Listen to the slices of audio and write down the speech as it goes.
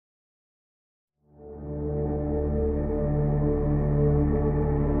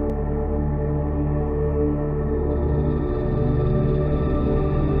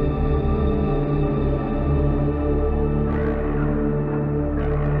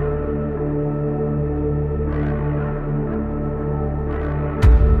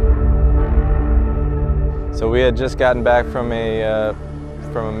So we had just gotten back from a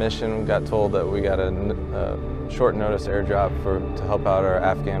mission. Got told that we got a short notice airdrop to help out our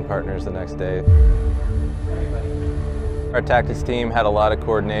Afghan partners the next day. Our tactics team had a lot of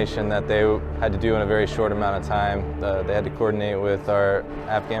coordination that they had to do in a very short amount of time. They had to coordinate with our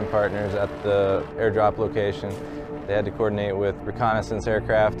Afghan partners at the airdrop location. They had to coordinate with reconnaissance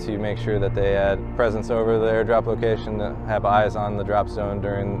aircraft to make sure that they had presence over the airdrop location, to have eyes on the drop zone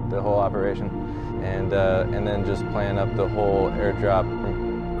during the whole operation, and then just plan up the whole airdrop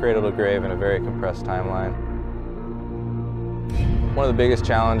from cradle to grave in a very compressed timeline. One of the biggest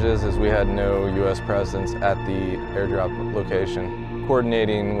challenges is we had no U.S. presence at the airdrop location.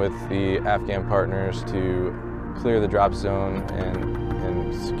 Coordinating with the Afghan partners to clear the drop zone and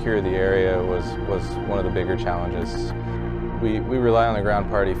secure the area was one of the bigger challenges. We rely on the ground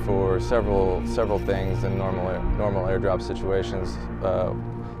party for several things in normal airdrop situations.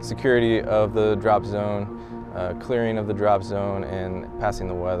 Security of the drop zone, clearing of the drop zone, and passing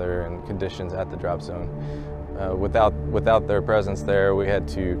the weather and conditions at the drop zone. Without their presence there, we had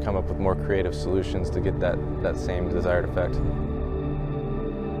to come up with more creative solutions to get that same desired effect.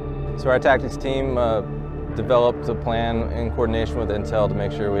 So our tactics team developed a plan in coordination with Intel to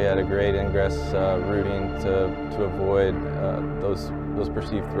make sure we had a great ingress routing to avoid those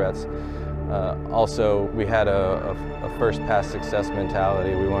perceived threats. Also, we had a first pass success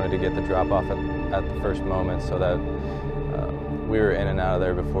mentality. We wanted to get the drop off at the first moment so that we were in and out of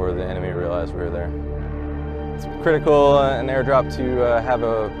there before the enemy realized we were there. It's critical in airdrop to have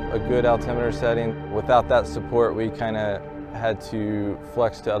a good altimeter setting. Without that support, we kind of had to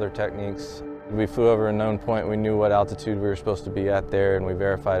flex to other techniques. We flew over a known point. We knew what altitude we were supposed to be at there, and we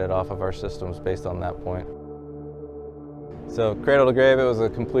verified it off of our systems based on that point. So cradle to grave, it was a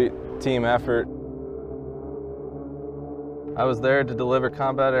complete team effort. I was there to deliver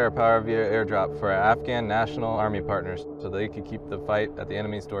combat air power via airdrop for our Afghan National Army partners so they could keep the fight at the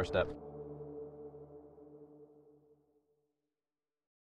enemy's doorstep.